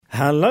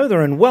Hello there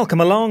and welcome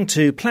along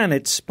to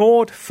Planet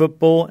Sport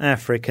Football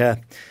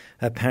Africa,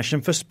 a passion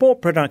for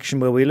sport production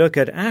where we look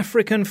at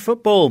African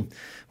football,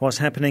 what's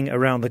happening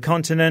around the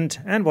continent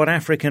and what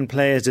African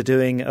players are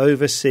doing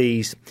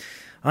overseas.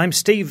 I'm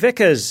Steve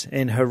Vickers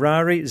in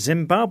Harare,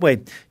 Zimbabwe,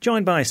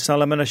 joined by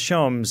Solomon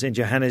Ashoms in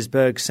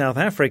Johannesburg, South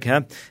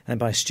Africa, and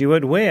by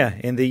Stuart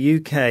in the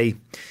UK.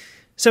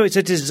 So it's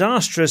a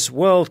disastrous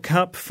World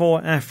Cup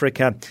for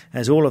Africa,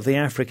 as all of the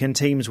African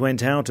teams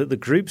went out at the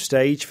group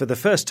stage for the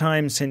first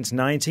time since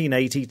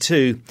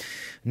 1982.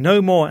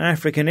 No more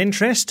African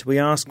interest. We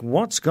ask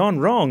what's gone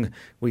wrong.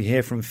 We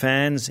hear from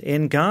fans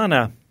in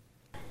Ghana.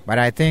 But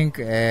I think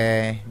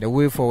the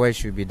way forward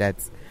should be that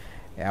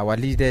our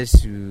leaders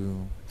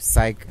should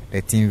psych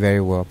the team very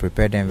well,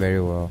 prepare them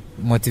very well,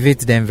 motivate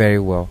them very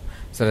well,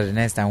 so that the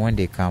next time when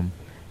they come,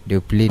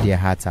 they'll play their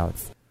hearts out.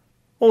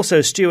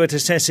 Also, Stuart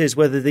assesses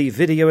whether the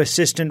video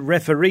assistant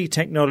referee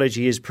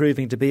technology is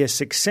proving to be a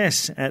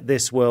success at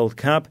this World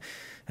Cup.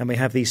 And we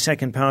have the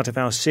second part of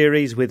our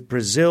series with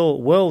Brazil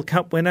World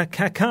Cup-winner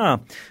Kaka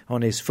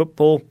on his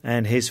football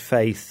and his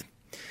faith.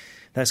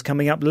 That's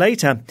coming up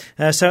later.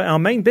 So our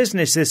main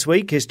business this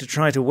week is to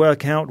try to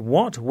work out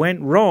what went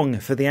wrong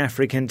for the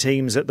African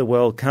teams at the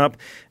World Cup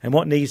and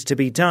what needs to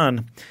be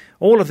done.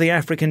 All of the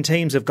African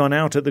teams have gone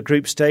out at the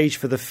group stage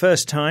for the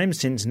first time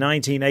since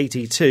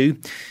 1982,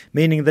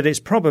 meaning that it's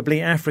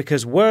probably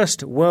Africa's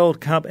worst World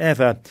Cup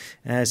ever,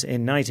 as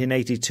in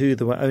 1982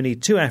 there were only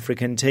 2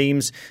 African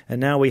teams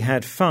and now we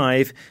had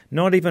 5.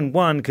 Not even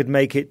one could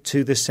make it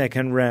to the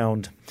second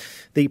round.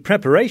 The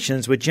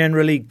preparations were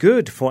generally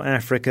good for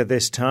Africa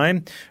this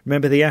time.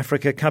 Remember, the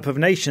Africa Cup of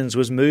Nations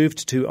was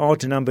moved to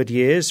odd-numbered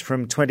years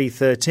from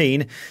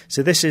 2013,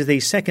 so this is the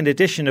second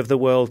edition of the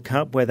World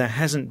Cup where there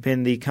hasn't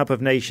been the Cup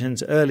of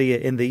Nations earlier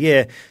in the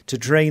year to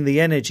drain the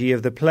energy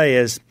of the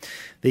players.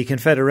 The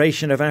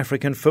Confederation of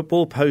African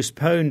Football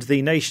postponed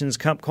the Nations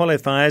Cup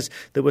qualifiers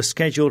that were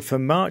scheduled for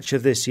March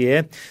of this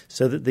year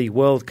so that the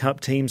World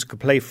Cup teams could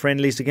play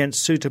friendlies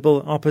against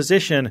suitable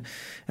opposition.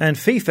 And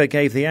FIFA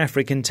gave the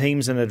African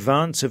teams an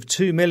advance of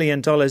 $2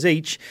 million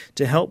each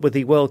to help with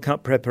the World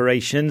Cup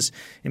preparations,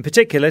 in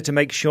particular to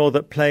make sure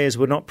that players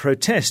would not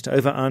protest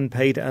over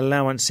unpaid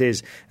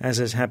allowances, as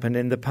has happened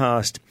in the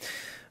past.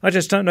 I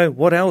just don't know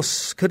what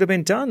else could have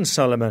been done,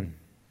 Solomon.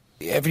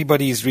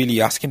 Everybody is really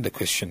asking the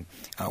question,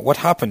 what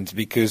happened?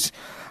 Because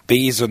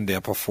based on their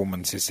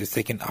performances, it's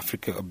taken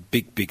Africa a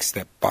big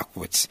step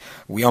backwards.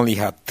 We only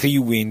had 3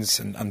 wins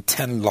and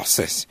 10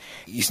 losses.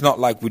 It's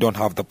not like we don't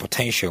have the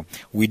potential.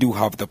 We do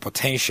have the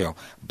potential,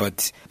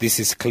 but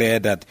this is clear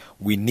that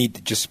we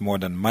need just more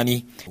than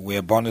money,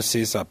 where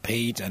bonuses are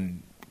paid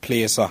and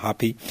players are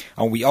happy.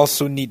 And we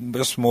also need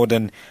just more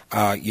than,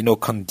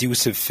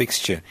 conducive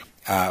fixture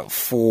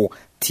for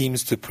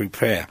teams to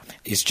prepare.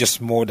 It's just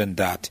more than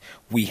that.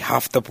 We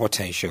have the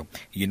potential,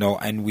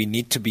 and we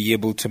need to be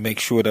able to make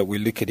sure that we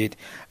look at it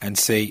and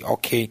say,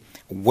 okay,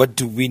 what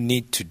do we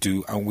need to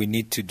do? And we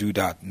need to do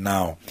that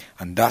now.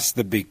 And that's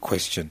the big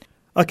question.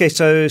 Okay,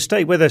 so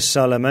stay with us,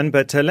 Solomon,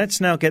 but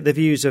let's now get the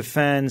views of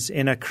fans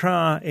in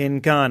Accra in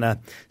Ghana,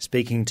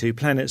 speaking to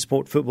Planet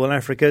Sport Football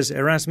Africa's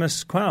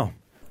Erasmus Kwao.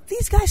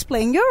 These guys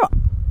play in Europe.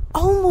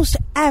 Almost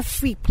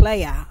every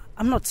player,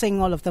 I'm not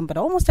saying all of them, but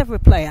almost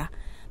every player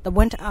that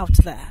went out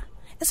there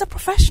is a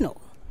professional.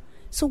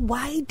 So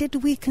why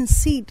did we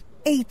concede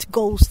 8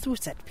 goals through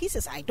set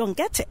pieces? I don't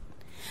get it.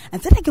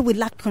 And then again, we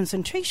lack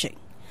concentration.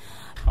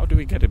 How do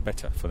we get it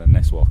better for the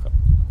next World Cup?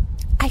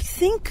 I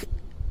think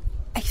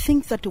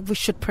that we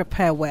should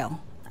prepare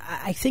well.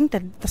 I think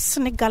that the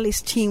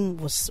Senegalese team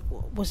was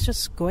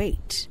just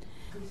great.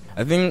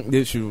 I think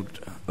they should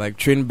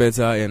train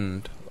better,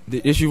 and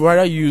they should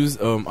rather use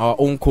our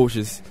own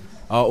coaches,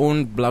 our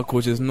own black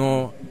coaches,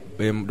 not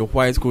the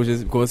white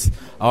coaches, because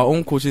our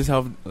own coaches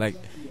have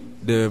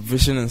the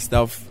vision and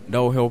stuff that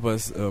will help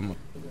us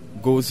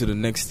go to the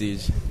next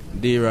stage.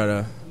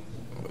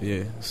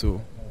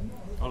 So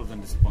all of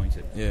them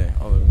disappointed. Yeah,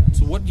 all of them.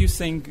 So what do you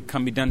think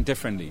can be done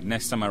differently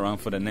next time around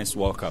for the next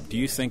World Cup? Do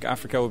you think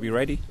Africa will be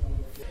ready?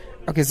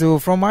 Okay, so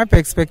from my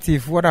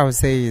perspective, what I would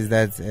say is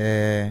that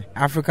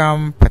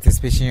African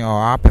participation or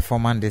our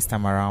performance this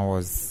time around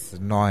was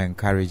not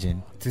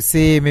encouraging. To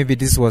say maybe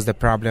this was the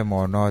problem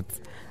or not,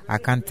 I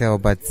can't tell,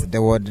 but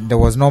there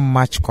was not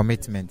much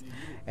commitment.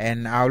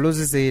 And I will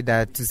also say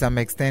that to some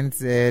extent,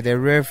 the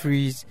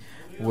referees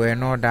were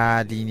not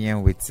that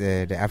lenient with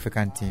the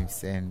African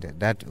teams, and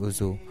that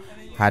also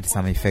had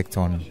some effect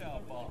on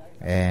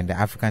the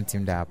African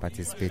team that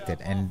participated.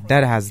 And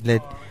that has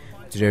led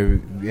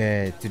to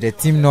the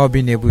team not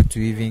being able to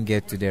even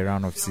get to the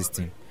round of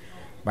 16.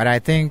 But I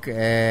think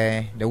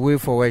the way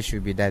forward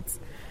should be that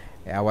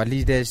our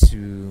leaders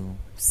should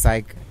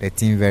psych the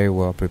team very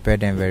well, prepare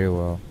them very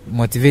well,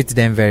 motivate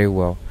them very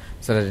well,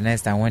 so that the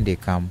next time when they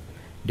come,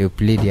 they'll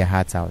play their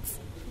hearts out.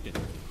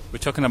 We're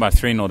talking about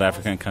 3 North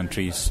African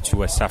countries, 2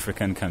 West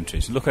African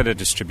countries. Look at the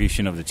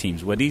distribution of the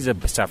teams. Were these the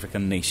West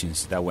African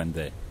nations that went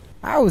there?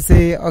 I would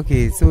say,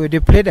 okay, so they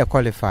played a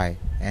qualify,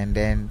 and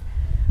then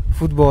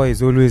football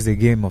is always a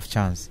game of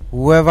chance.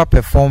 Whoever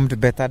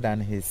performed better than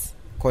his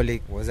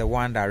colleague was the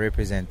one that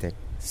represented.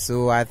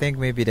 So I think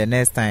maybe the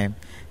next time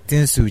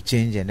things will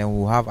change, and then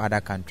we'll have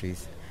other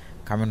countries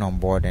coming on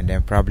board, and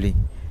then probably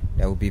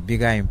there will be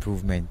bigger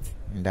improvement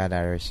in that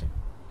direction.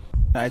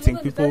 I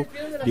think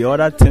the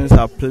other teams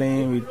are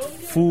playing with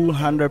full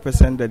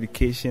 100%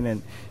 dedication,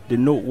 and they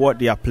know what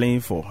they are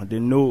playing for. They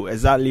know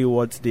exactly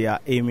what they are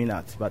aiming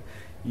at. But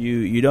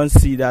you don't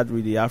see that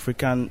with the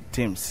African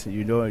teams.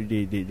 They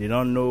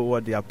don't know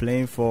what they are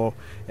playing for.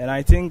 And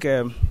I think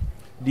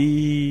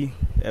the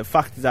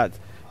fact that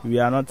we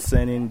are not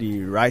sending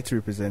the right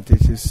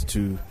representatives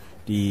to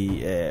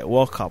the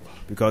World Cup,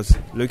 because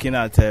looking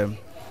at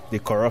the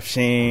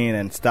corruption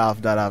and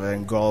stuff that have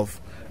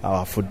engulfed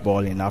our football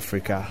in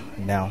Africa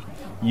now,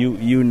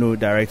 you know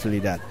directly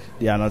that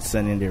they are not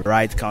sending the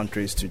right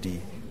countries to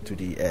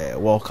the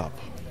World Cup.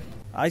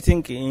 I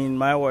think, in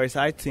my words,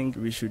 I think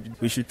we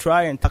should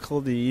try and tackle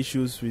the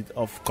issues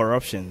of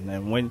corruption,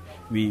 and when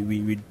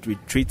we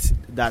treat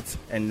that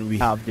and we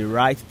have the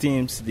right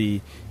teams,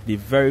 the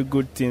very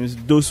good teams,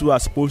 those who are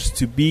supposed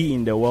to be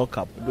in the World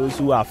Cup, those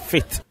who are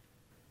fit.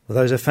 Well,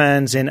 those are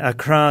fans in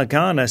Accra,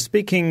 Ghana,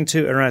 speaking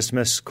to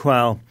Erasmus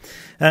Qual.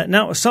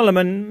 Now,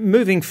 Solomon,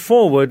 moving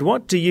forward,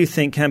 what do you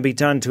think can be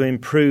done to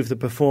improve the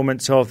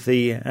performance of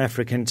the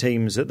African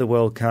teams at the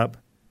World Cup?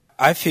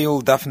 I feel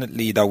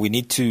definitely that we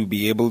need to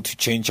be able to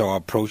change our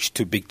approach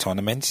to big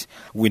tournaments.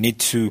 We need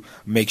to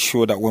make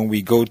sure that when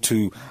we go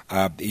to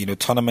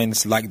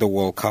tournaments like the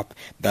World Cup,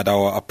 that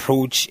our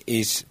approach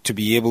is to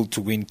be able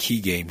to win key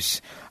games.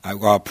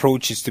 Our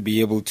approach is to be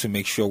able to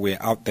make sure we're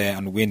out there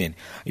and winning.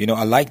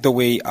 I like the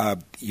way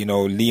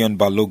Leon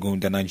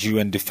Balogun, the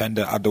Nigerian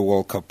defender at the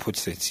World Cup,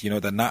 puts it.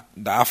 The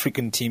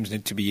African teams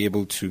need to be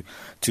able to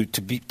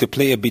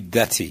play a bit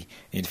dirty.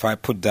 If I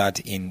put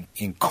that in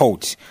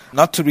quotes,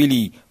 not to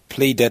really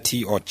play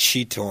dirty or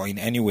cheat or in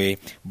any way,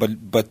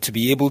 but to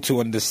be able to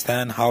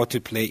understand how to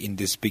play in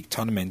these big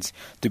tournaments,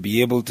 to be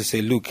able to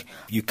say, look,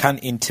 you can't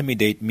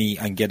intimidate me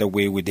and get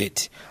away with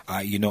it.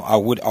 I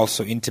would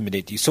also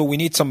intimidate you. So we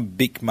need some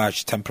big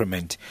match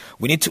temperament.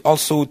 We need to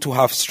also to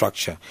have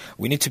structure.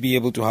 We need to be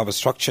able to have a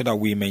structure that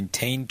we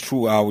maintain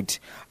throughout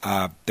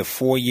the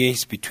 4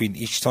 years between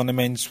each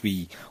tournament.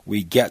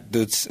 We get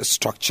this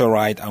structure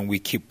right, and we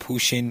keep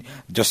pushing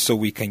just so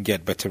we can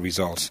get better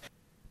results.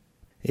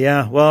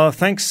 Yeah, well,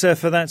 thanks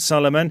for that,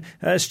 Solomon.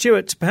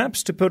 Stuart,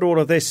 perhaps to put all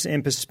of this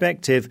in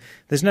perspective,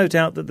 there's no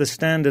doubt that the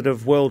standard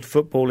of world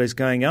football is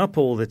going up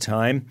all the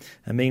time,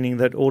 meaning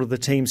that all of the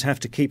teams have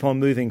to keep on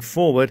moving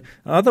forward.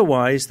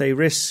 Otherwise, they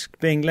risk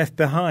being left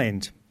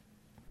behind.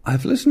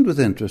 I've listened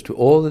with interest to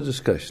all the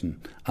discussion,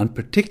 and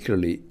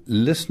particularly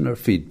listener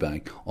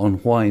feedback on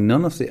why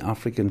none of the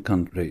African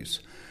countries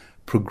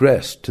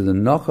progressed to the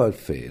knockout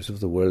phase of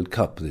the World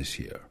Cup this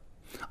year.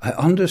 I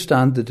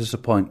understand the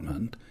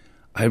disappointment.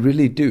 I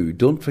really do.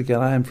 Don't forget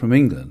I am from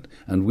England,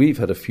 and we've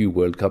had a few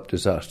World Cup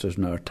disasters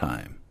in our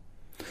time.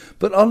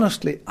 But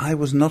honestly, I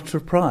was not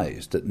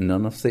surprised that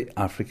none of the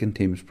African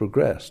teams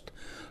progressed.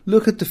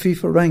 Look at the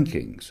FIFA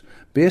rankings,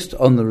 based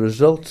on the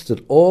results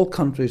that all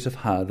countries have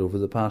had over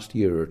the past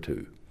year or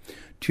two.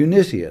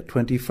 Tunisia,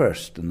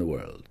 21st in the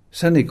world.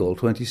 Senegal,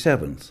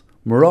 27th.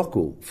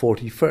 Morocco,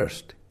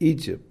 41st.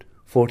 Egypt,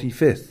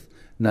 45th.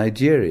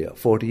 Nigeria,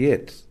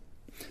 48th.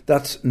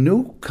 That's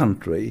no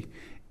country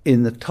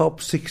in the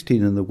top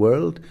 16 in the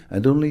world,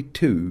 and only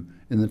 2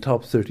 in the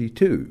top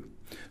 32.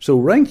 So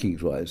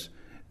rankings-wise,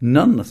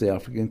 none of the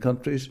African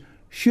countries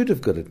should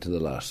have got into the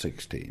last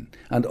 16.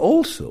 And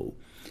also,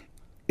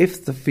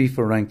 if the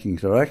FIFA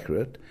rankings are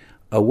accurate,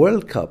 a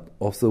World Cup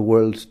of the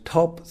world's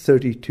top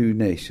 32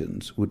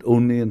 nations would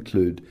only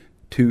include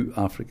 2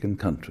 African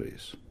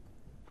countries.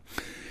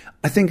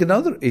 I think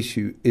another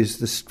issue is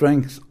the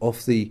strength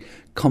of the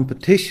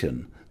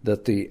competition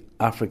that the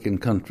African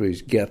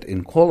countries get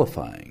in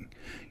qualifying.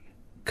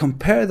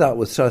 Compare that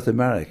with South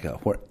America,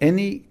 where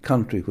any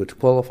country which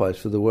qualifies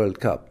for the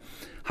World Cup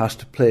has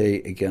to play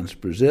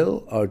against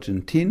Brazil,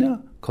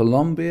 Argentina,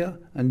 Colombia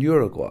and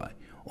Uruguay,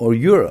 or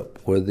Europe,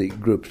 where the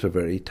groups are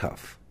very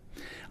tough.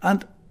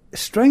 And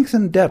strength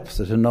and depth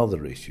is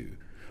another issue.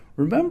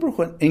 Remember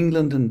when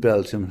England and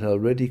Belgium had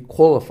already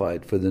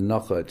qualified for the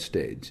knockout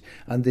stage,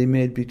 and they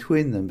made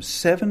between them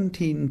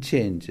 17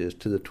 changes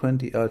to the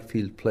 20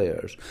 outfield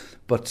players,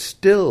 but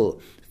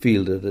still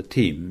fielded a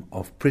team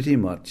of pretty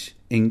much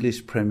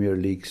English Premier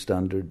League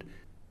standard.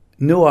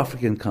 No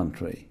African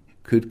country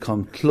could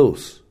come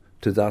close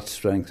to that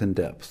strength and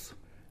depth.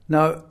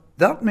 Now,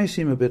 that may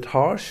seem a bit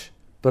harsh,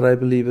 but I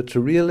believe it's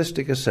a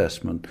realistic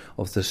assessment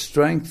of the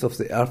strength of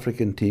the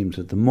African teams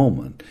at the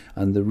moment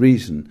and the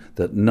reason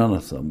that none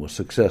of them was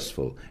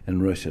successful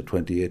in Russia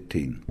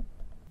 2018.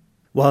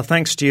 Well,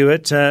 thanks,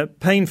 Stuart.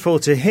 Painful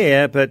to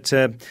hear, but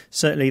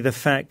certainly the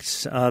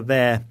facts are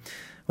there.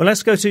 Well,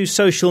 let's go to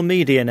social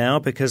media now,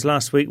 because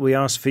last week we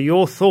asked for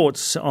your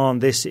thoughts on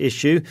this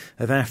issue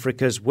of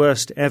Africa's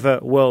worst ever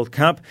World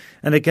Cup.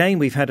 And again,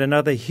 we've had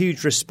another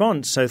huge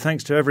response. So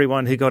thanks to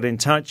everyone who got in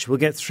touch. We'll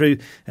get through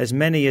as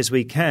many as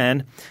we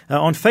can.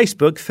 On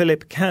Facebook,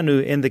 Philip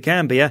Kanu in the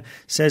Gambia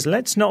says,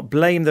 let's not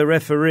blame the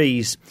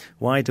referees.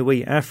 Why do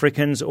we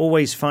Africans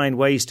always find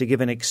ways to give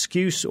an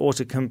excuse or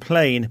to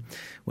complain?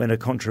 When a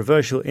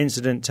controversial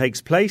incident takes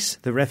place,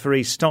 the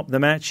referees stop the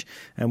match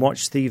and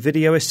watch the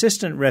video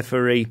assistant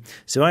referee.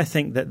 So I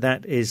think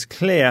that is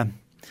clear.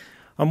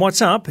 On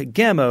WhatsApp,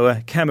 Gemo,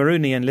 a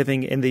Cameroonian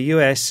living in the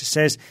US,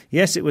 says,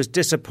 yes, it was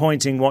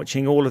disappointing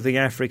watching all of the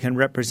African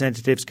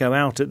representatives go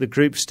out at the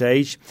group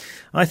stage.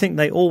 I think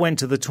they all went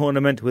to the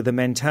tournament with the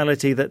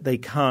mentality that they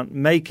can't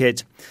make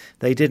it.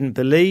 They didn't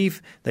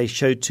believe. They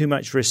showed too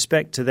much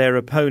respect to their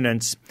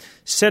opponents.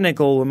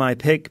 Senegal were my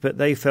pick, but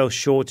they fell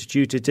short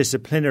due to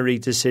disciplinary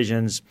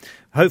decisions.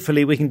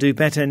 Hopefully we can do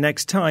better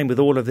next time with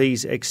all of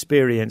these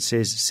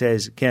experiences,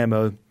 says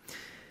Gemo.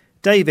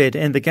 David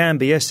in the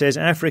Gambia says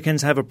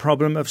Africans have a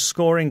problem of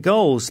scoring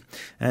goals.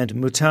 And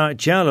Mutar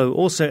Jallo,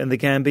 also in the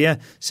Gambia,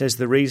 says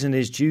the reason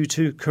is due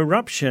to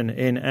corruption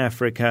in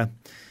Africa.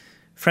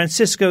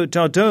 Francisco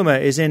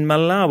Dodoma is in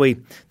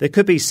Malawi. There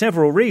could be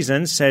several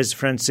reasons, says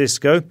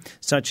Francisco,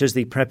 such as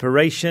the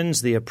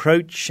preparations, the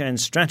approach and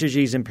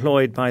strategies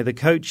employed by the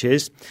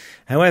coaches.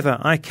 However,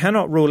 I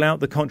cannot rule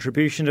out the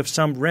contribution of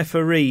some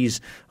referees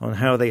on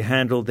how they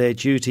handled their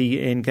duty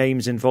in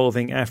games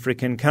involving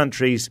African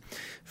countries.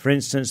 For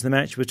instance, the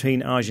match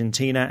between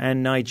Argentina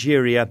and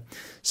Nigeria.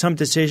 Some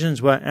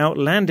decisions were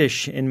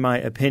outlandish, in my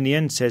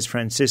opinion, says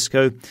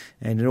Francisco,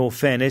 and in all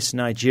fairness,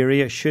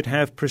 Nigeria should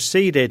have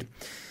proceeded.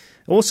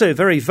 Also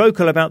very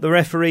vocal about the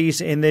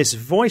referees in this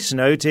voice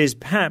note is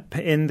Pap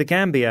in the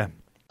Gambia.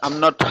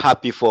 I'm not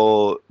happy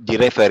for the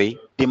referee,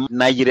 Team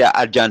Nigeria,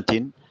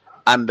 Argentina,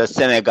 and the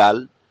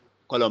Senegal,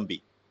 Colombia.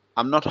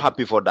 I'm not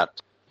happy for that.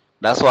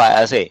 That's why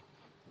I say,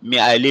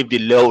 I leave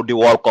the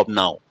World Cup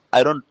now.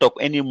 I don't talk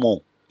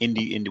anymore in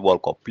the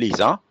World Cup, please.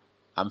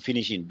 I'm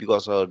finishing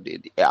because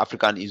the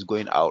African is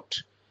going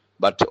out.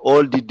 But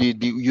all the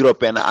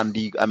European and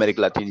the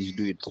American Latins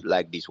do it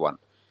like this one.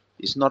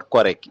 It's not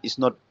correct. It's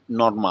not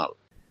normal.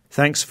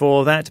 Thanks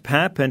for that,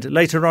 Pap. And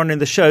later on in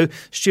the show,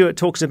 Stuart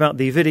talks about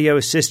the video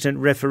assistant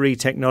referee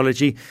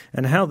technology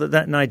and how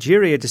that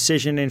Nigeria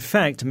decision, in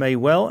fact, may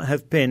well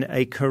have been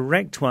a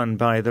correct one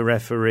by the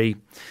referee.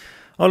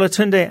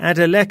 Olatunde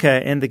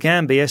Adeleka in the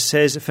Gambia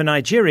says, for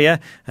Nigeria,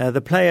 the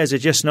players are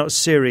just not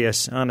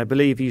serious. And I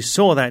believe you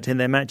saw that in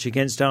their match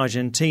against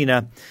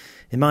Argentina.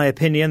 In my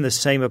opinion, the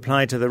same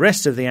applied to the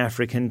rest of the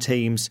African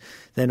teams.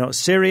 They're not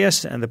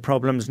serious, and the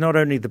problem's not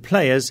only the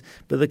players,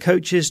 but the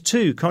coaches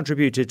too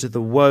contributed to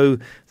the woe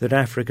that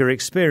Africa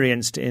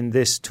experienced in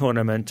this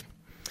tournament.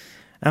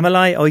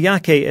 Amalai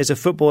Oyake is a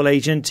football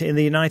agent in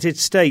the United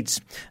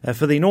States.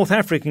 For the North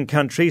African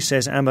country,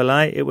 says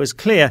Amalai, it was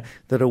clear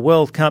that a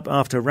World Cup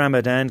after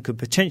Ramadan could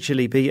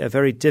potentially be a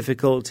very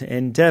difficult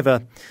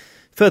endeavour.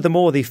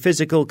 Furthermore, the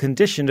physical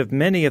condition of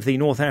many of the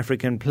North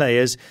African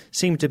players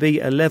seemed to be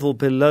a level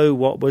below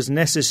what was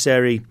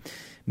necessary.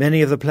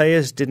 Many of the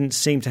players didn't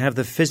seem to have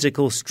the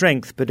physical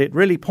strength, but it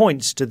really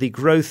points to the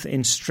growth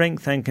in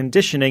strength and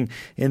conditioning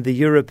in the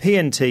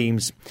European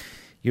teams.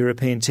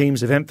 European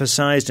teams have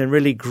emphasised and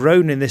really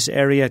grown in this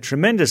area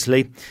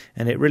tremendously,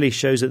 and it really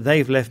shows that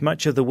they've left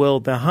much of the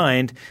world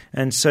behind.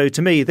 And so,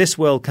 to me, this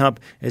World Cup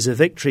is a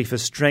victory for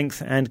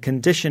strength and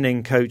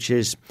conditioning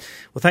coaches.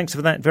 Well, thanks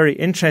for that very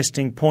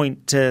interesting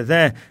point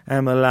there,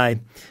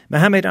 Amalai.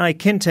 Mohamed I.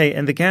 Kinte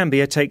in the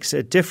Gambia takes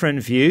a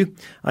different view.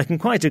 I can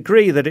quite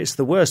agree that it's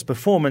the worst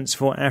performance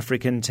for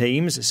African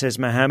teams, says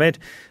Mohamed.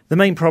 The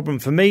main problem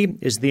for me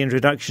is the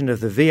introduction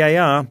of the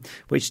VAR,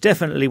 which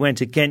definitely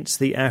went against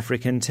the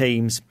African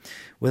teams.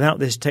 Without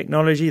this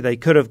technology, they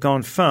could have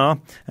gone far,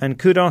 and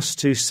kudos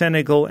to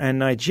Senegal and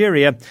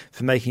Nigeria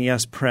for making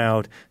us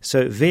proud.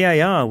 So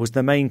VAR was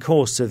the main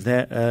cause of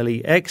their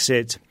early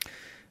exit.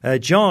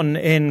 John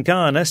in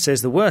Ghana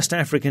says the worst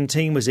African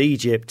team was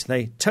Egypt.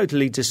 They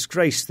totally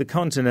disgraced the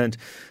continent.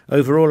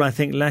 Overall, I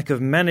think lack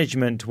of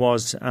management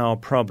was our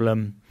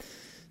problem.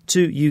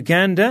 To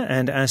Uganda,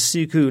 and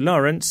Asuku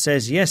Lawrence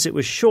says, yes, it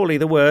was surely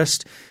the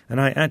worst, and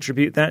I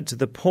attribute that to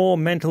the poor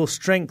mental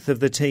strength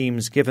of the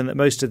teams, given that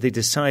most of the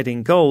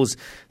deciding goals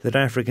that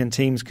African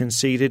teams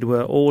conceded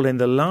were all in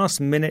the last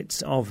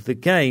minutes of the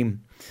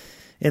game.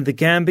 In the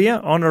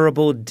Gambia,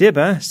 Honourable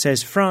Dibba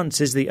says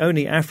France is the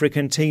only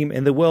African team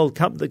in the World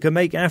Cup that can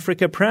make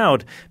Africa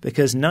proud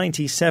because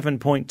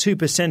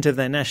 97.2% of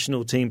their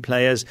national team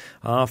players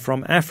are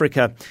from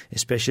Africa,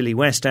 especially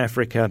West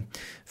Africa.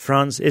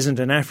 France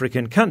isn't an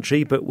African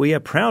country, but we are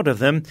proud of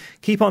them.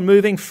 Keep on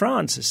moving,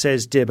 France,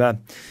 says Dibba.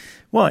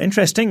 Well,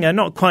 interesting.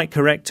 Not quite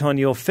correct on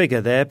your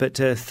figure there, but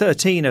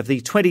 13 of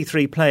the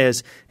 23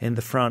 players in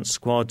the France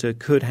squad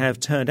could have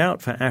turned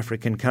out for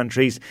African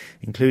countries,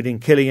 including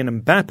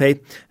Kylian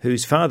Mbappe,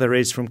 whose father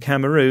is from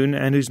Cameroon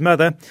and whose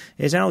mother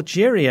is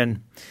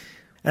Algerian.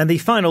 And the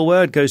final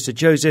word goes to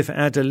Joseph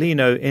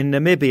Adelino in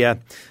Namibia.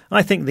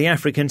 I think the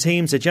African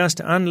teams are just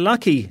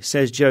unlucky,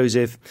 says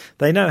Joseph.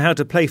 They know how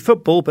to play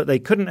football, but they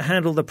couldn't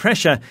handle the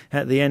pressure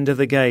at the end of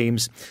the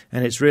games.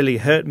 And it's really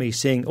hurt me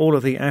seeing all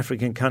of the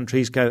African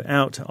countries go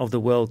out of the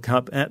World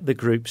Cup at the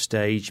group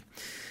stage.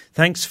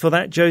 Thanks for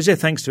that,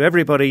 Joseph. Thanks to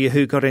everybody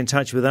who got in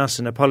touch with us,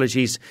 and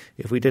apologies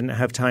if we didn't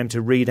have time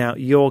to read out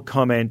your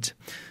comment.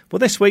 Well,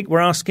 this week we're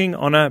asking,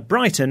 on a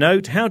brighter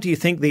note, how do you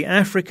think the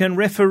African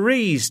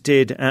referees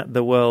did at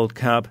the World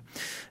Cup?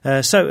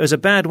 So it was a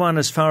bad one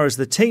as far as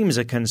the teams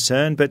are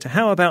concerned, but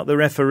how about the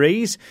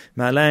referees?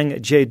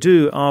 Malang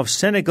Jedou of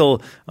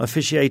Senegal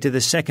officiated the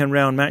second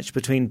round match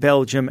between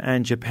Belgium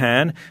and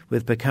Japan,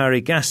 with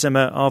Bakary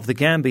Gassama of the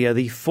Gambia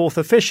the fourth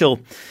official.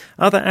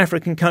 Other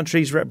African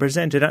countries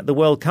represented at the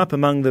World Cup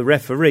among the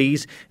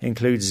referees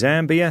include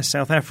Zambia,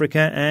 South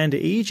Africa and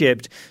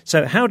Egypt.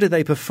 So how did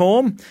they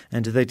perform?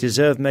 And do they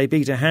deserve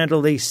maybe to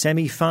handle the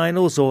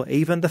semi-finals or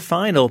even the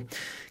final?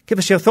 Give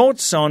us your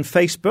thoughts on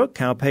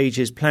Facebook. Our page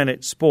is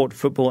Planet Sport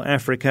Football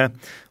Africa,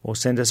 or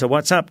send us a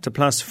WhatsApp to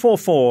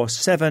 +44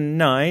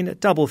 79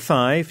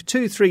 55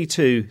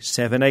 232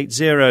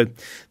 780.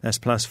 That's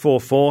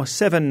 +44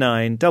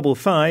 79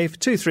 55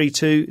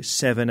 232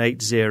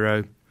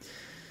 780.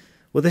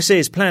 Well, this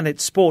is Planet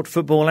Sport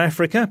Football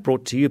Africa,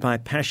 brought to you by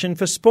Passion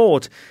for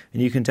Sport,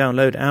 and you can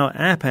download our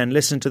app and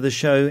listen to the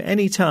show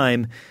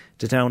anytime.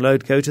 To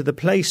download, go to the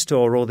Play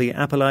Store or the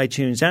Apple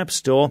iTunes App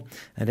Store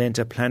and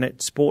enter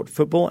Planet Sport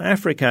Football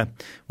Africa.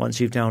 Once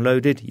you've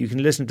downloaded, you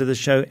can listen to the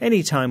show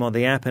anytime on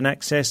the app and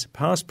access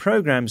past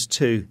programmes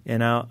too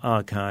in our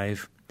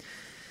archive.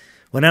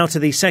 Well, now to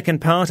the second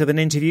part of an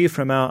interview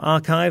from our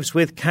archives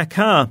with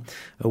Kaka,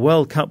 a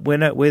World Cup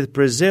winner with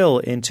Brazil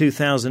in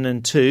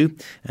 2002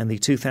 and the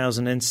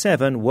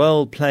 2007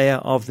 World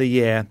Player of the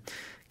Year.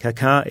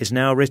 Kaka is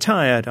now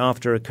retired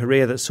after a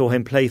career that saw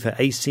him play for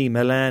AC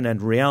Milan and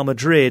Real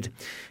Madrid.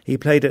 He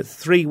played at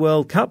 3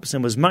 World Cups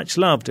and was much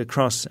loved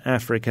across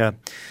Africa.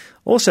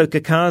 Also,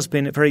 Kaka's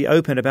been very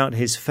open about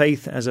his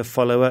faith as a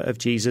follower of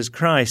Jesus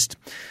Christ.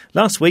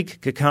 Last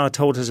week, Kaka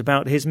told us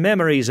about his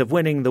memories of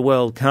winning the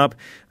World Cup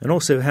and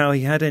also how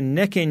he had a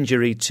neck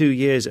injury 2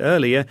 years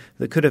earlier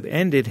that could have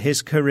ended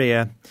his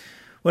career.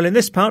 Well, in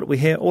this part, we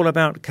hear all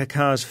about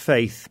Kaka's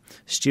faith.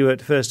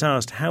 Stuart first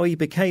asked how he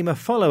became a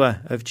follower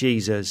of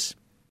Jesus.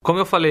 Como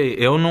eu falei,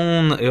 eu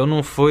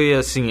não fui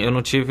assim, eu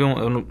não tive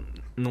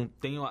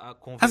tenho a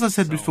conversão. As I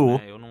said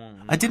before,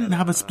 I didn't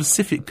have a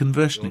specific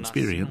conversion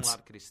experience.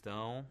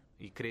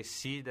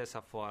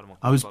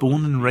 I was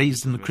born and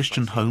raised in a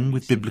Christian home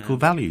with biblical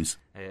values.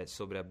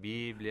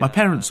 My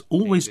parents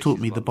always taught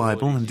me the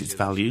Bible and its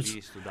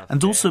values,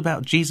 and also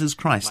about Jesus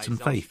Christ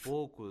and faith.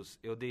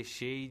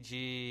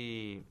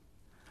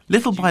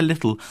 Little by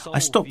little, I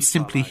stopped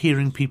simply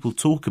hearing people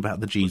talk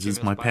about the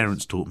Jesus my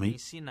parents taught me,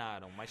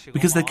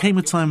 because there came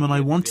a time when I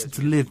wanted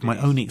to live my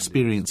own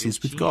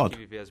experiences with God.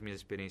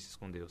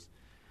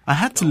 I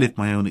had to live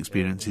my own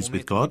experiences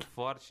with God.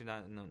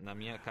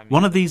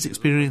 One of these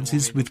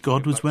experiences with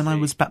God was when I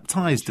was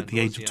baptized at the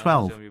age of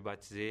 12.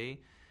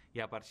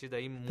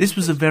 This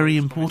was a very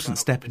important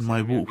step in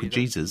my walk with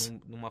Jesus.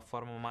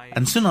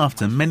 And soon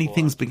after, many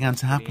things began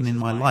to happen in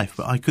my life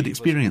where I could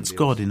experience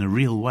God in a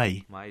real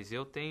way.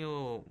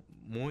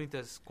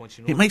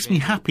 It makes me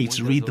happy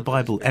to read the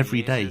Bible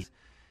every day,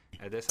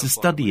 to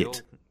study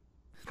it,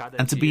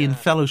 and to be in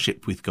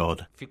fellowship with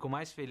God,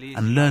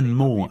 and learn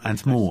more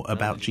and more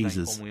about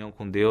Jesus.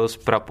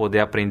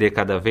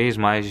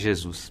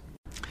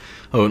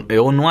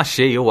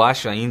 Eu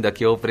acho ainda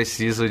que eu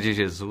preciso de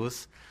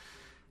Jesus.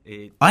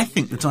 I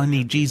think that I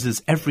need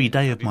Jesus every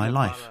day of my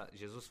life.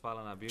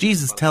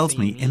 Jesus tells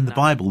me in the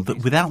Bible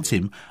that without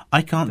him,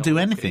 I can't do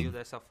anything.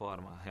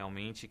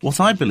 What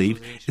I believe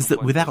is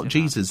that without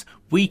Jesus,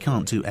 we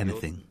can't do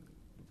anything.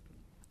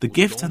 The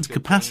gift and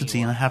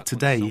capacity I have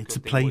today to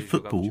play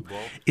football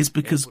is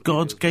because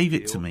God gave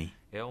it to me.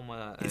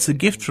 It's a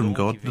gift from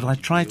God that I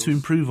try to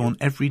improve on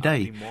every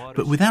day,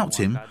 but without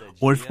him,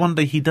 or if one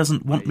day he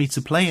doesn't want me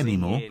to play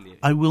anymore,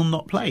 I will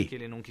not play.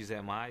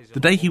 The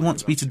day he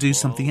wants me to do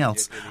something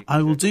else,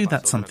 I will do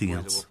that something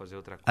else.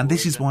 And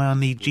this is why I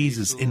need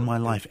Jesus in my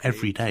life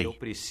every day.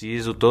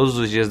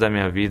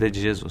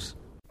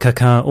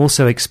 Kaka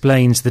also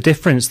explains the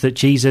difference that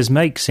Jesus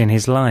makes in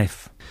his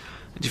life.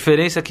 A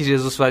diferença que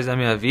Jesus faz na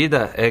minha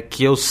vida é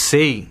que eu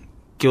sei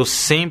que eu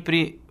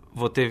sempre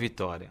vou ter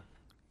vitória.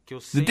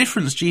 The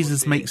difference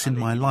Jesus makes in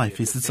my life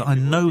is that I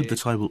know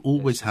that I will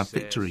always have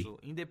victory.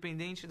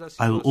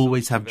 I will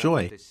always have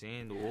joy.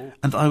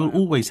 And I will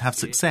always have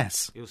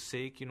success.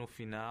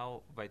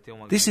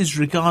 This is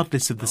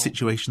regardless of the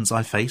situations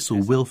I face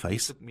or will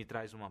face,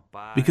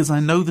 because I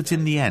know that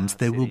in the end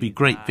there will be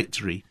great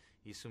victory.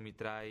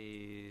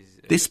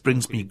 This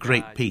brings me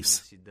great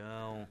peace,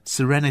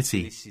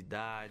 serenity,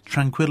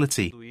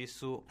 tranquility,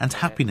 and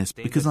happiness,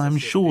 because I am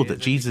sure that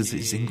Jesus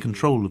is in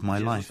control of my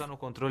life.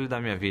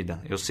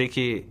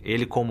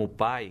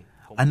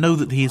 I know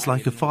that he is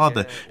like a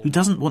father who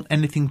doesn't want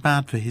anything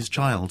bad for his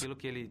child.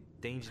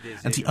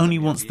 and He only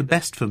wants the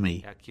best for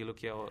me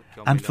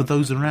and for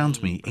those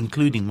around me,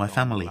 including my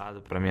family.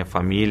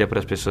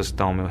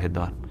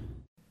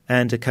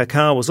 And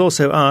Kaka was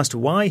also asked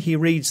why he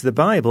reads the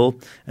Bible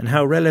and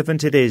how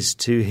relevant it is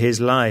to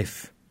his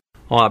life.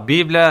 A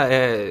Bíblia,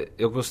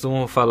 eu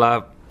costumo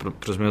falar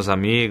para os meus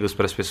amigos,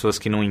 para as pessoas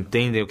que não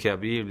entendem o que é a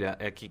Bíblia,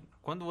 é que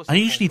I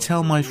usually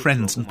tell my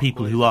friends and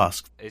people who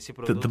ask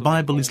that the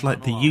Bible is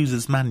like the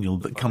user's manual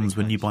that comes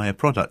when you buy a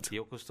product.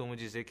 The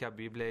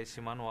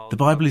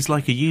Bible is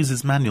like a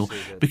user's manual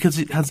because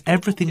it has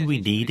everything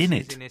we need in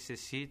it.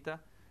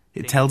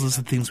 It tells us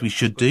the things we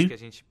should do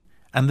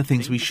and the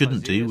things we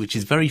shouldn't do, which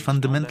is very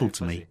fundamental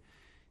to me.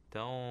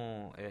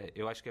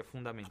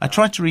 I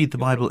try to read the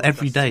Bible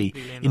every day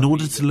in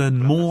order to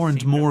learn more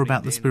and more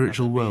about the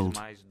spiritual world,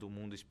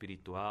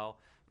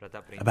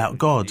 about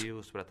God,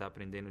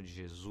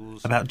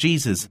 about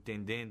Jesus,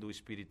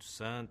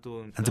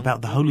 and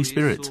about the Holy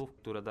Spirit.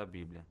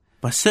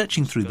 By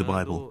searching through the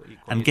Bible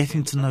and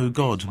getting to know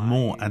God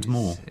more and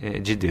more.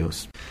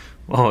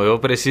 Bom, eu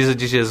preciso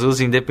de Jesus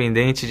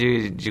independente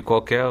de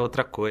qualquer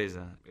outra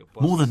coisa.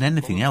 More than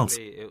anything else,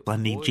 I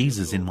need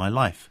Jesus in my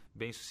life.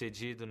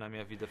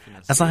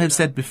 As I have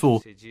said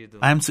before,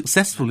 I am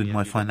successful in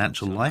my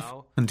financial life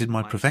and in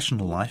my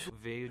professional life,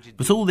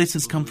 but all this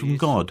has come from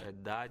God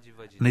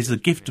and is a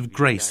gift of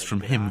grace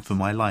from Him for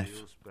my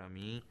life.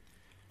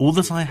 All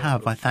that I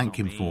have, I thank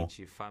Him for.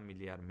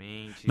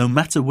 No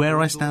matter where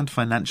I stand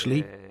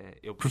financially,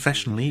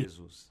 professionally,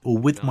 or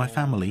with my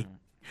family,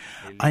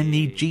 I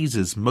need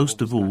Jesus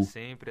most of all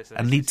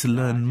and need to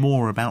learn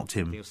more about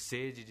Him.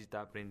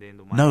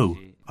 No,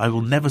 I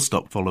will never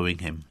stop following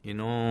Him.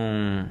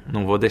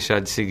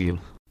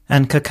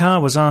 And Kaka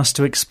was asked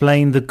to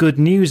explain the good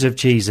news of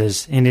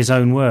Jesus in his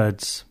own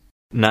words.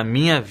 Na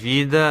minha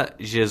vida,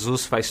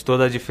 Jesus faz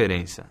toda a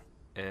diferença.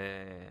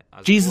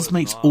 Jesus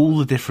makes all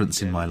the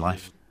difference in my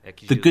life.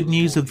 The good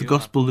news of the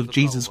gospel of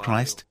Jesus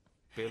Christ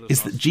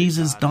is that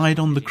Jesus died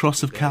on the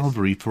cross of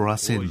Calvary for our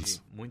sins.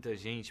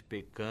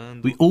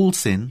 We all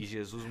sin,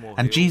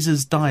 and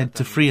Jesus died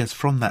to free us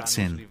from that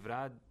sin.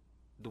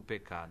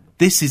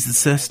 This is the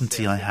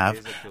certainty I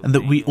have, and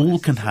that we all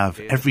can have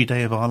every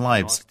day of our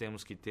lives.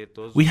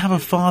 We have a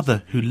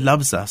Father who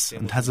loves us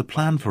and has a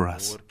plan for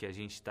us.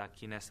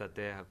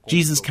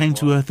 Jesus came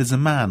to earth as a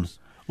man,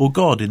 or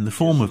God in the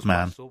form of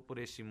man,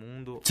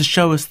 to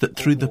show us that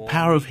through the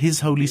power of His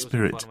Holy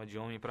Spirit,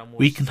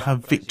 we can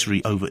have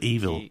victory over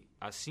evil.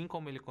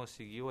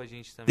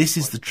 This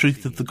is the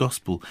truth of the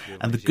gospel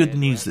and the good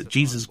news that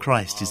Jesus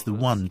Christ is the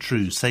one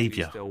true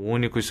Saviour.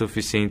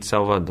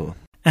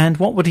 And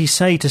what would he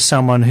say to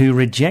someone who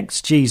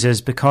rejects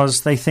Jesus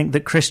because they think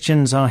that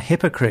Christians are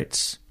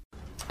hypocrites?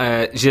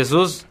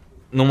 Jesus,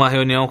 numa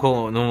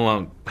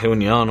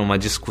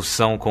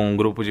discussão com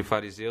grupo de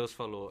fariseus,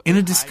 falou. In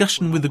a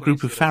discussion with a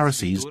group of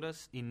Pharisees,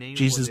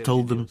 Jesus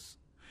told them,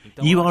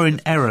 "You are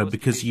in error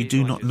because you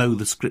do not know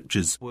the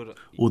Scriptures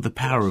or the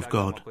power of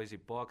God."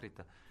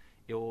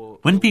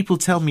 When people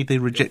tell me they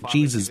reject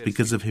Jesus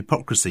because of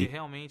hypocrisy,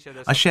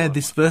 I share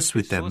this verse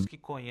with them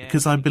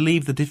because I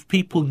believe that if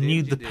people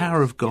knew the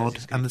power of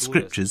God and the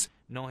Scriptures,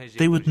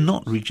 they would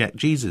not reject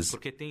Jesus.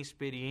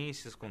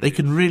 They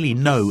can really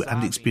know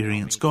and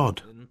experience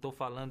God.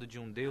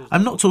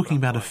 I'm not talking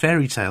about a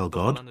fairy tale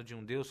God.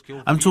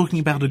 I'm talking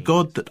about a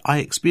God that I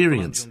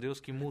experience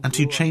and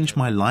who changed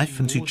my life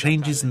and who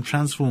changes and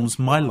transforms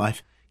my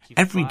life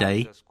every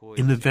day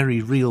in a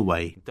very real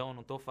way.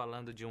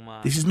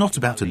 This is not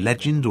about a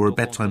legend or a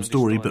bedtime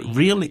story, but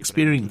real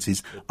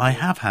experiences I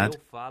have had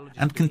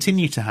and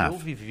continue to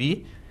have.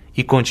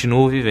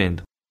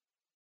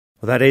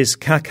 Well, that is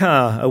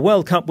Kaka, a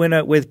World Cup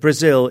winner with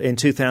Brazil in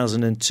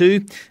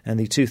 2002 and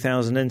the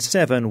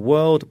 2007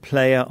 World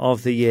Player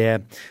of the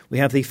Year. We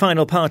have the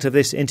final part of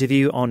this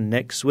interview on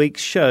next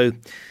week's show.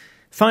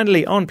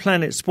 Finally, on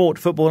Planet Sport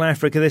Football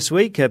Africa this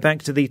week,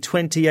 back to the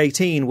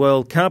 2018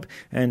 World Cup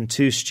and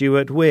to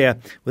Stuart Weir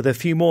with a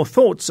few more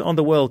thoughts on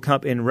the World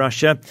Cup in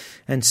Russia.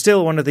 And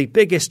still one of the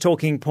biggest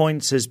talking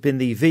points has been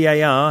the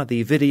VAR,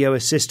 the video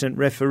assistant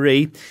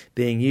referee,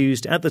 being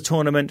used at the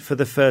tournament for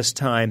the first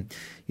time.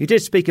 You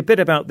did speak a bit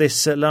about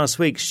this last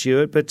week,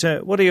 Stuart, but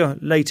what are your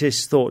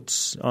latest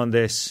thoughts on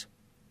this?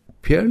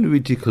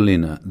 Pierluigi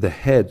Collina, the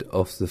head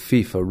of the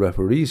FIFA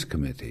Referees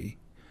Committee,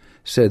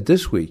 said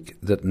this week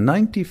that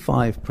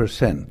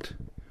 95%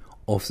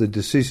 of the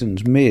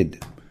decisions made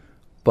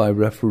by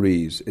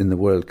referees in the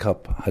World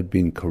Cup had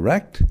been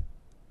correct,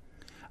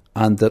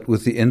 and that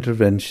with the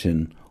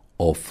intervention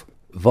of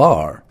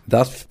VAR,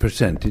 that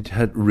percentage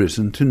had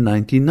risen to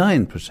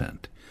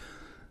 99%.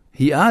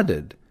 He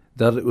added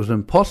that it was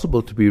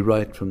impossible to be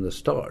right from the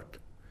start,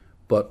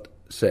 but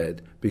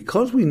said,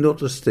 because we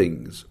notice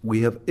things,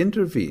 we have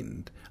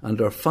intervened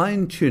and are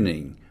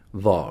fine-tuning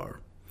VAR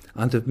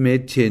and have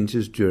made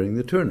changes during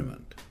the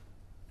tournament.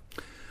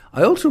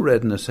 I also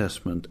read an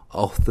assessment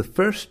of the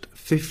first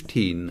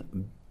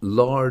 15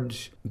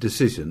 large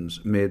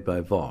decisions made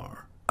by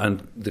VAR,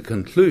 and the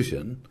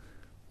conclusion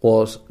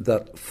was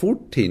that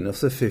 14 of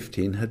the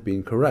 15 had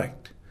been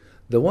correct.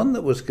 The one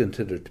that was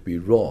considered to be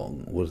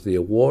wrong was the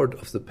award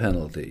of the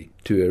penalty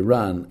to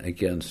Iran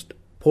against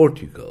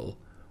Portugal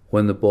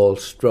when the ball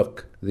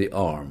struck the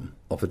arm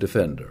of a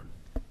defender.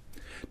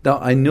 Now,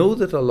 I know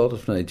that a lot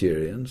of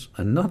Nigerians,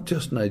 and not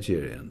just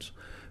Nigerians,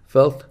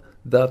 felt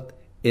that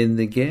in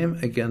the game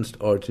against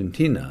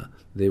Argentina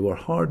they were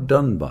hard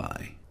done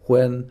by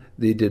when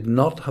they did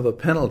not have a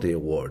penalty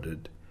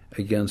awarded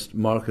against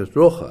Marcus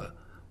Rocha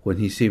when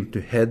he seemed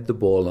to head the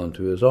ball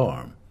onto his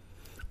arm,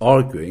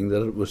 arguing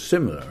that it was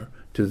similar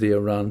to the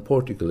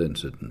Iran-Portugal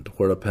incident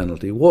where a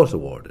penalty was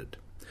awarded.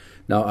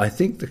 Now, I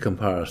think the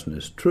comparison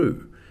is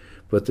true,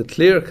 but the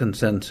clear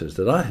consensus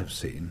that I have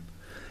seen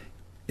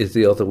is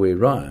the other way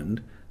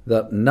round,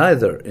 that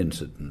neither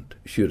incident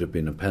should have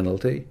been a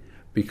penalty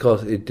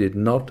because it did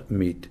not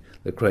meet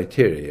the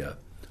criteria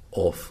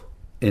of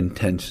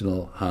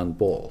intentional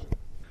handball.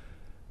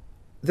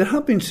 There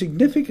have been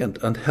significant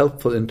and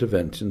helpful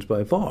interventions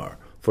by VAR.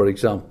 For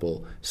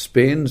example,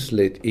 Spain's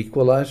late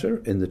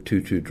equaliser in the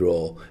 2-2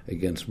 draw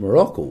against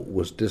Morocco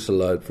was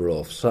disallowed for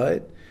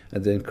offside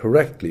and then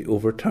correctly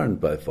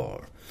overturned by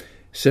VAR.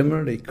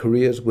 Similarly,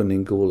 Korea's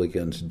winning goal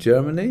against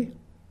Germany,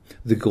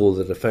 the goal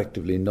that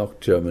effectively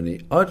knocked Germany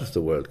out of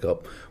the World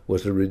Cup,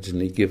 was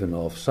originally given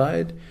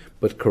offside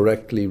but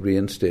correctly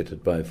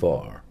reinstated by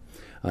VAR.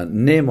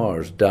 And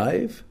Neymar's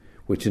dive,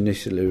 which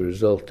initially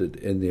resulted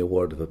in the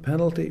award of a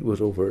penalty,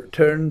 was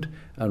overturned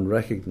and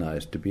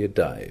recognised to be a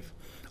dive.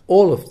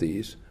 All of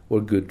these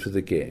were good for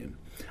the game.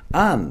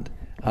 And,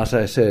 as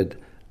I said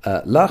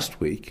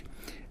last week,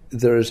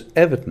 there is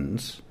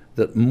evidence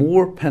that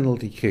more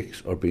penalty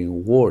kicks are being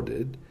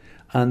awarded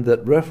and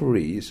that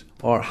referees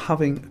are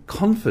having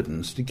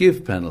confidence to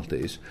give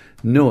penalties,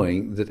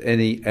 knowing that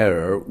any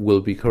error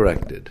will be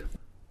corrected.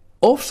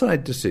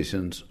 Offside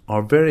decisions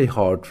are very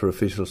hard for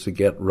officials to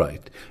get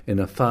right in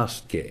a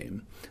fast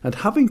game, and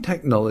having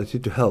technology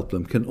to help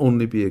them can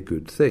only be a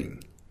good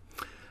thing.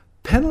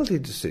 Penalty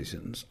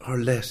decisions are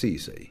less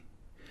easy,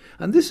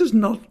 and this is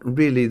not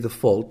really the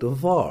fault of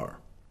VAR.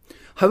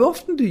 How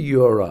often do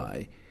you or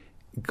I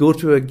go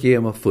to a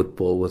game of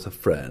football with a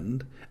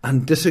friend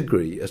and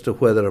disagree as to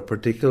whether a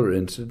particular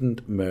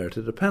incident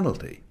merited a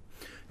penalty?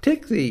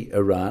 Take the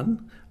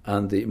Iran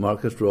and the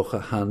Marcus Rocha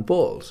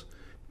handballs.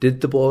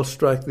 Did the ball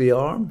strike the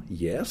arm?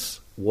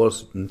 Yes.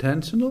 Was it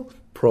intentional?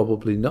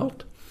 Probably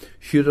not.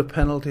 Should a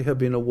penalty have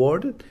been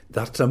awarded?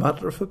 That's a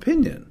matter of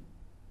opinion.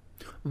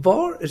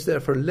 VAR is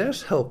therefore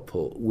less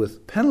helpful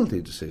with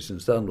penalty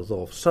decisions than with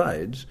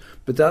offsides,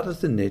 but that is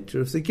the nature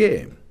of the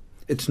game.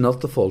 It's not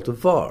the fault of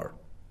VAR.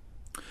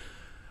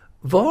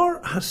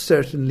 VAR has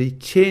certainly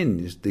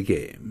changed the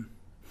game.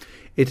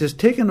 It has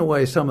taken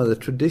away some of the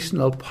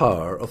traditional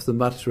power of the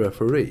match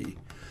referee,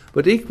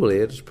 but equally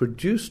it has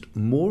produced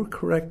more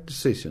correct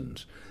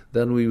decisions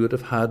than we would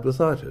have had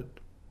without it.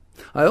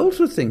 I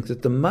also think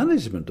that the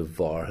management of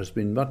VAR has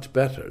been much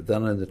better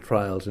than in the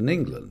trials in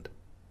England,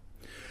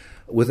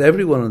 with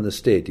everyone in the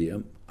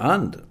stadium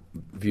and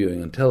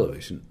viewing on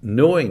television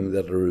knowing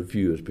that a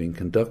review is being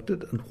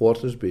conducted and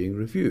what is being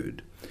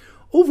reviewed.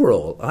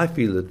 Overall, I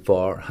feel that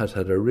VAR has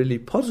had a really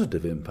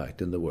positive impact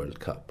in the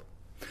World Cup.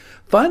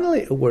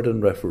 Finally, a word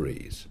on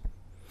referees.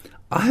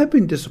 I have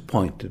been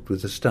disappointed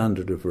with the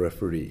standard of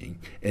refereeing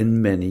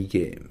in many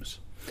games.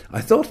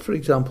 I thought, for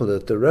example,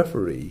 that the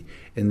referee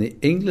in the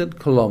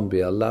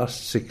England-Colombia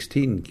last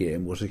 16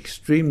 game was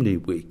extremely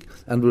weak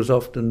and was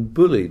often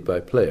bullied by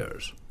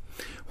players.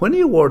 When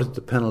he awarded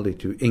the penalty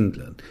to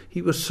England,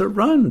 he was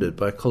surrounded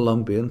by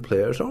Colombian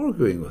players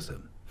arguing with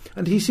him,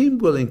 and he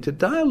seemed willing to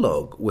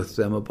dialogue with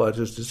them about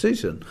his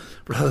decision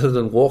rather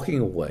than walking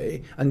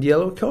away and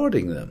yellow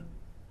carding them.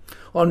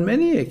 On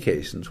many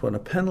occasions when a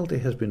penalty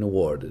has been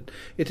awarded,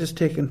 it has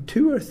taken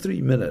 2 or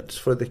 3 minutes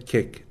for the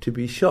kick to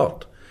be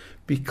shot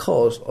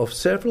because of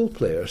several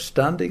players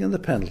standing in the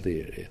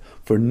penalty area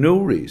for no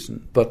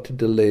reason but to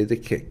delay the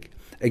kick.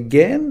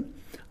 Again,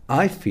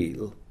 I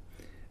feel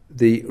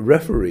the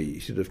referee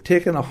should have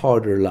taken a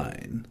harder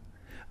line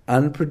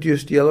and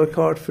produced yellow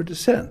card for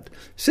dissent.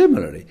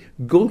 Similarly,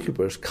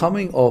 goalkeepers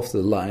coming off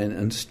the line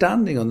and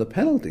standing on the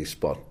penalty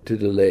spot to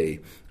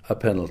delay a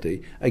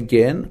penalty,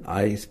 again,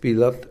 I feel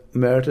that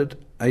merited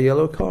a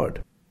yellow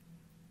card.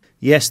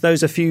 Yes,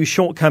 those are few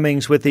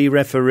shortcomings with the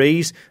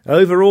referees.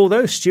 Overall,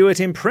 though, Stuart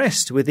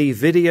impressed with the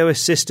video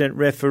assistant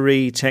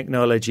referee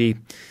technology.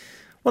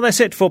 Well,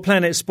 that's it for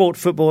Planet Sport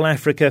Football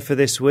Africa for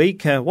this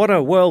week. What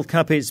a World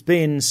Cup it's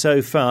been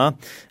so far.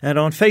 And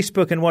on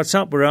Facebook and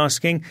WhatsApp, we're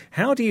asking,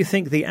 how do you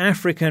think the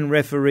African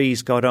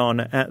referees got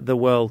on at the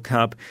World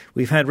Cup?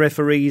 We've had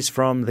referees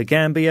from the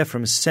Gambia,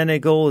 from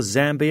Senegal,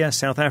 Zambia,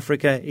 South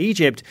Africa,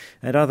 Egypt,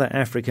 and other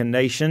African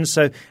nations.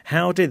 So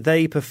how did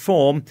they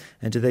perform?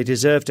 And do they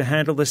deserve to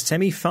handle the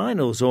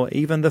semi-finals or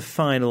even the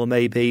final,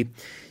 maybe?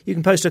 You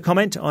can post a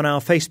comment on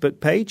our Facebook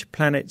page,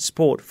 Planet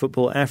Sport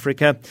Football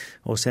Africa,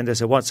 or send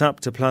us a WhatsApp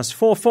to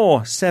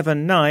 +44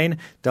 79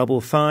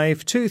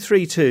 55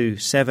 232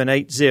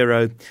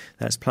 780.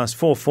 That's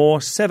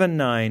 +44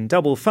 79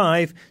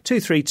 55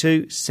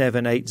 232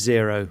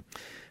 780.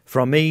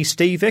 From me,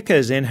 Steve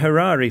Vickers in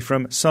Harare,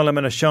 from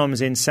Solomon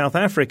Ashoms in South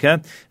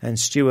Africa and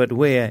Stuart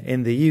Weir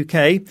in the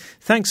UK,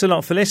 thanks a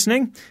lot for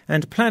listening.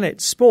 And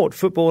Planet Sport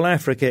Football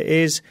Africa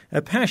is a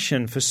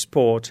passion for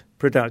sport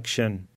production.